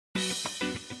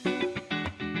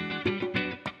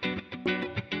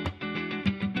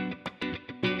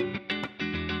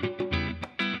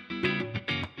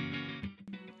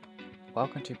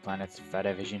Welcome to Planit's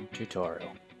PhotoVision tutorial.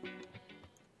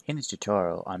 In this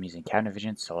tutorial, I'm using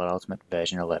CabinetVision Solid Ultimate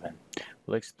version 11.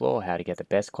 We'll explore how to get the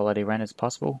best quality renders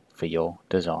possible for your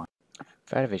design.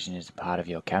 PhotoVision is a part of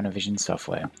your CabinetVision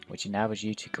software, which enables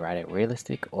you to create a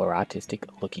realistic or artistic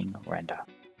looking render.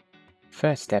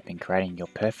 First step in creating your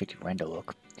perfect render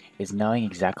look is knowing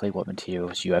exactly what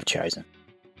materials you have chosen.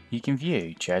 You can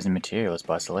view chosen materials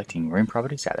by selecting Room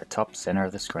Properties at the top center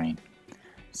of the screen.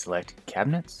 Select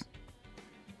Cabinets,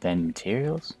 then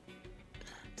Materials.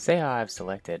 Say I have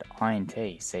selected INT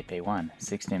CP1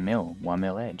 16mm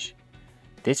 1mm edge.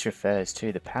 This refers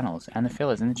to the panels and the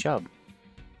fillers in the job.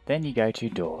 Then you go to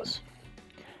Doors.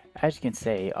 As you can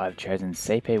see, I've chosen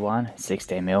CP1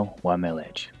 16mm 1mm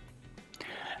edge.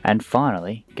 And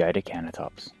finally, go to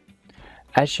Countertops.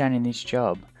 As shown in this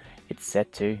job, it's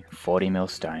set to 40mm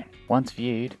stone. Once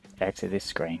viewed, exit this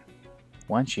screen.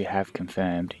 Once you have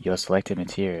confirmed your selected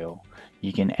material,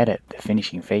 you can edit the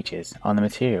finishing features on the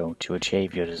material to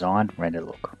achieve your designed render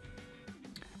look.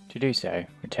 To do so,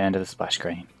 return to the splash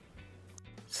screen.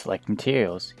 Select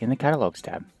Materials in the Catalogs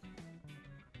tab.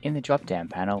 In the drop-down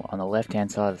panel on the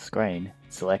left-hand side of the screen,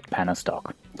 select Panel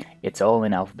Stock. It's all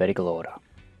in alphabetical order.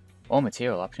 All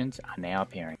material options are now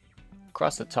appearing.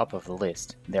 Across the top of the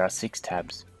list, there are 6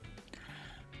 tabs.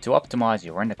 To optimize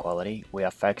your render quality, we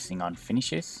are focusing on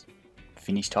Finishes,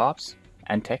 Finish Types,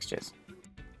 and Textures.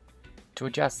 To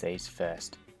adjust these,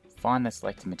 first, find the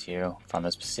selected material from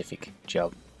the specific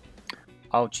job.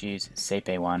 I'll choose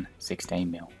CP1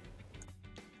 16mm.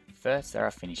 First, there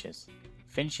are finishes.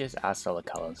 Finishes are solid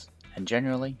colors, and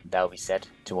generally they'll be set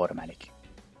to automatic.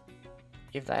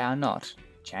 If they are not,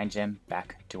 change them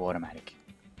back to automatic.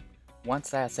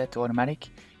 Once they are set to automatic,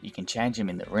 you can change them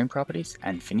in the Room Properties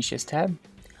and Finishes tab,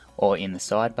 or in the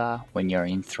sidebar when you're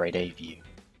in 3D view.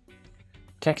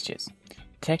 Textures.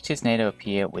 Textures need to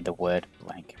appear with the word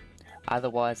blank,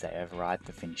 otherwise they override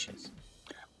the finishes.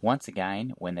 Once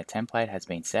again, when the template has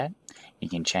been set, you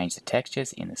can change the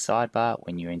textures in the sidebar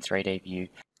when you're in 3D view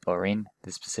or in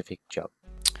the specific job.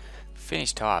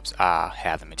 Finish types are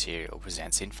how the material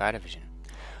presents in PhotoVision.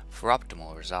 For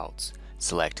optimal results,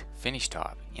 select Finish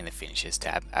Type in the Finishes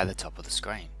tab at the top of the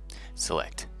screen.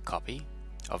 Select Copy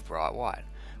of Bright White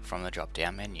from the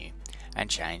drop-down menu and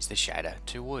change the shader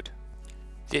to Wood.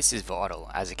 This is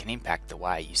vital as it can impact the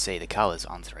way you see the colours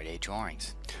on 3D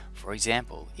drawings. For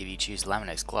example, if you choose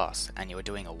laminate gloss and you are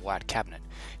doing a white cabinet,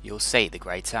 you'll see the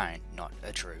grey tone, not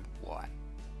a true white.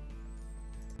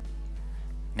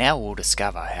 Now we'll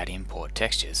discover how to import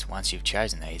textures once you've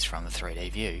chosen these from the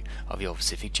 3D view of your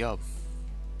specific job.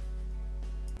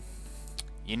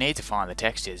 You need to find the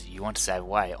textures you want to save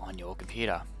away on your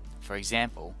computer. For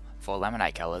example, for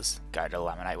laminate colours, go to the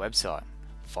laminate website,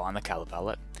 find the colour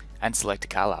palette, and select a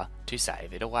colour to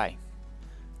save it away.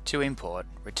 To import,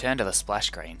 return to the splash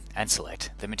screen and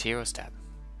select the Materials tab.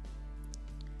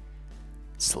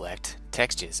 Select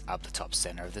Textures up the top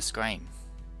centre of the screen.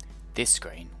 This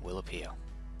screen will appear.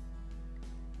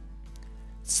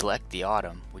 Select the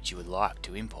item which you would like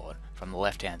to import from the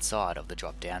left-hand side of the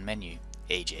drop-down menu,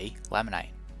 e.g.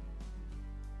 Laminate.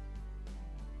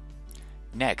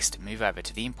 Next, move over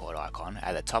to the import icon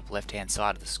at the top left-hand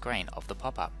side of the screen of the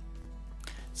pop-up.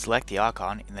 Select the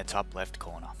icon in the top left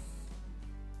corner.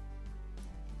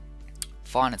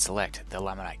 Find and select the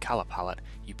laminate colour palette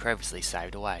you previously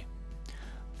saved away.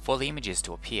 For the images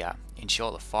to appear,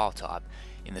 ensure the file type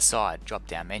in the side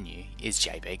drop-down menu is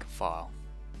JPEG file.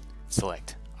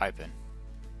 Select Open.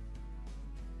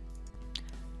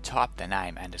 Type the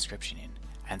name and description in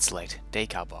and select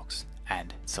Decal box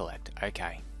and select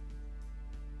OK.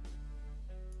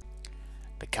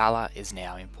 The colour is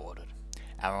now imported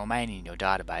and will remain in your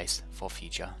database for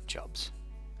future jobs.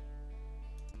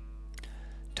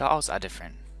 Tiles are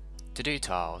different. To do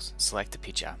tiles, select a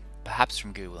picture, perhaps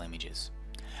from Google Images,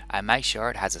 and make sure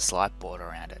it has a slight border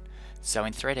around it, so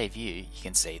in 3D view you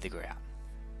can see the grout.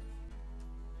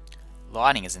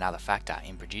 Lighting is another factor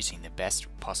in producing the best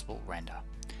possible render.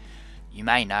 You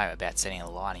may know about setting the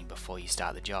lighting before you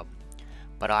start the job,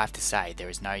 but I have to say there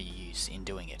is no use in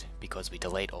doing it because we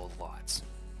delete all the lights.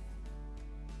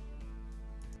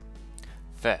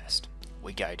 First,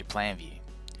 we go to Plan View.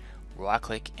 Right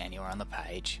click anywhere on the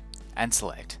page and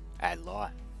select Add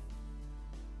Light.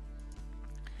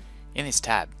 In this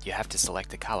tab, you have to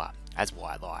select the colour as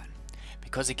white light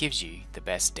because it gives you the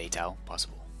best detail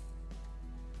possible.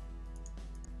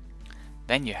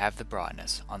 Then you have the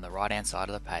brightness on the right hand side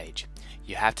of the page.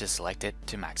 You have to select it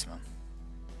to maximum.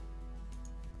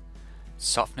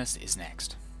 Softness is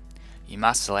next. You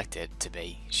must select it to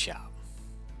be sharp.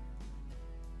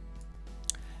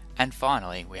 And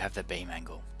finally, we have the beam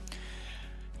angle.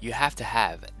 You have to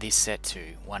have this set to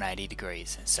 180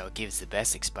 degrees so it gives the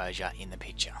best exposure in the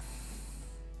picture.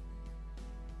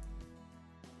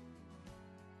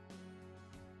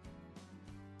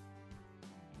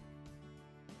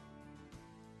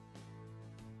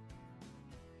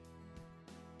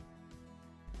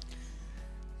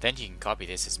 Then you can copy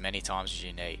this as many times as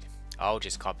you need. I'll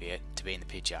just copy it to be in the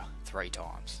picture 3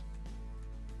 times.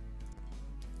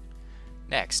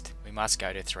 Next, we must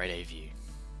go to 3D view.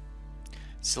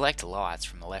 Select lights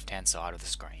from the left hand side of the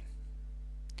screen.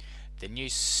 The new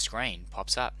screen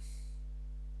pops up.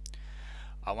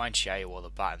 I won't show you all the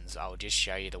buttons, I will just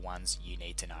show you the ones you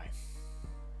need to know.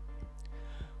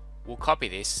 We'll copy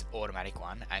this automatic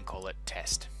one and call it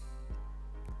test.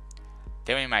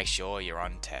 Then we make sure you're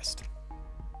on test.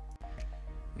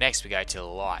 Next we go to the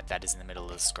light that is in the middle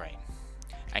of the screen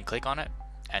and click on it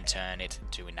and turn it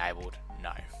to enabled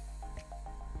no.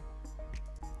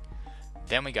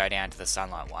 Then we go down to the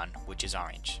sunlight one, which is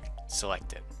orange.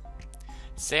 Select it.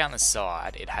 See on the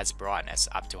side it has brightness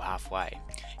up to halfway.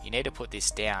 You need to put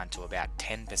this down to about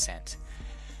 10%.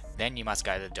 Then you must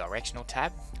go to the directional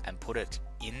tab and put it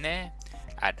in there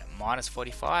at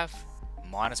 -45,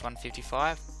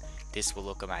 -155. This will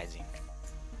look amazing.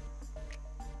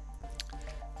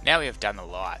 Now we have done the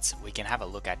lights, we can have a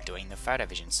look at doing the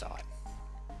PhotoVision side.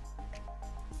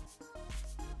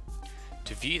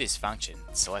 To view this function,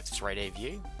 select 3D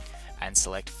view and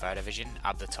select PhotoVision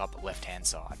up the top left hand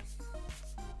side.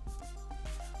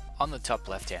 On the top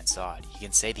left hand side you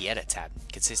can see the edit tab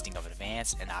consisting of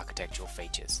advanced and architectural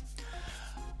features.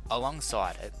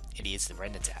 Alongside it, it is the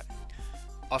render tab,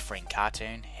 offering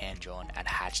cartoon, hand-drawn and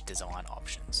hatch design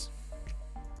options.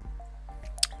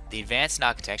 The advanced and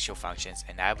architectural functions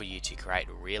enable you to create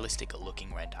a realistic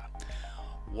looking render,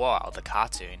 while the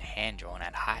cartoon, hand-drawn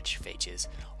and hatch features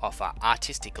offer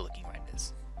artistic looking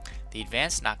renders. The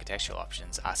advanced and architectural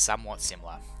options are somewhat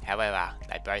similar, however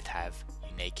they both have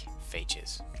unique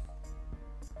features.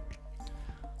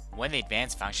 When the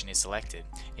advanced function is selected,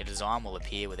 your design will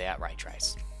appear without ray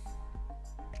trace,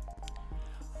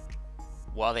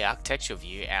 while the architectural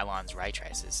view outlines ray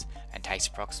traces and takes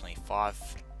approximately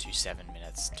 5 to 7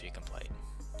 minutes to complete.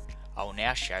 I will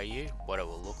now show you what it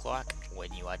will look like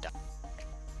when you are done.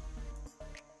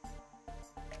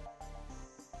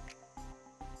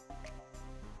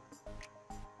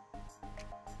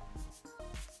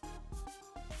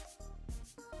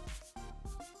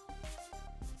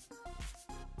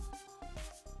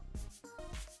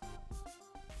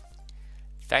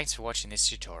 Thanks for watching this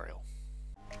tutorial.